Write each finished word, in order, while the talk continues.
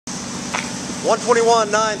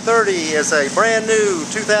121,930 is a brand new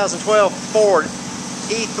 2012 Ford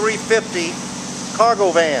E-250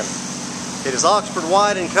 cargo van. It is Oxford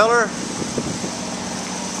white in color.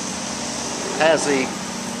 Has the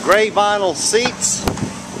gray vinyl seats,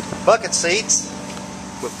 bucket seats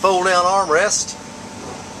with fold-down armrest,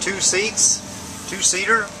 2 seats,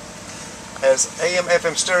 2-seater. Has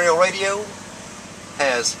AM/FM stereo radio.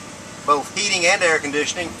 Has both heating and air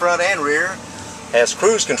conditioning, front and rear. Has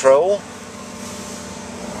cruise control.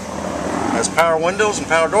 Has power windows and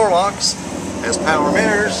power door locks. Has power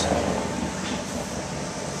mirrors.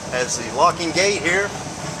 Has the locking gate here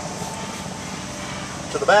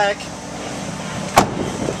to the back.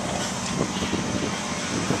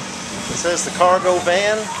 It says the cargo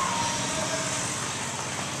van.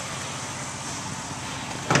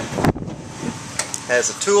 Has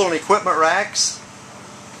the tool and equipment racks.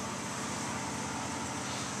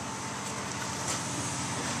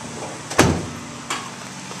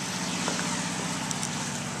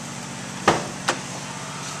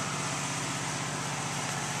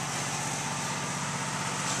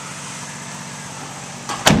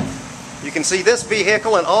 You can see this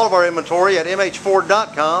vehicle and all of our inventory at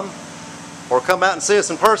mhford.com, or come out and see us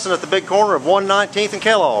in person at the big corner of 119th and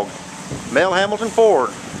Kellogg. Mel Hamilton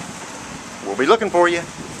Ford. We'll be looking for you.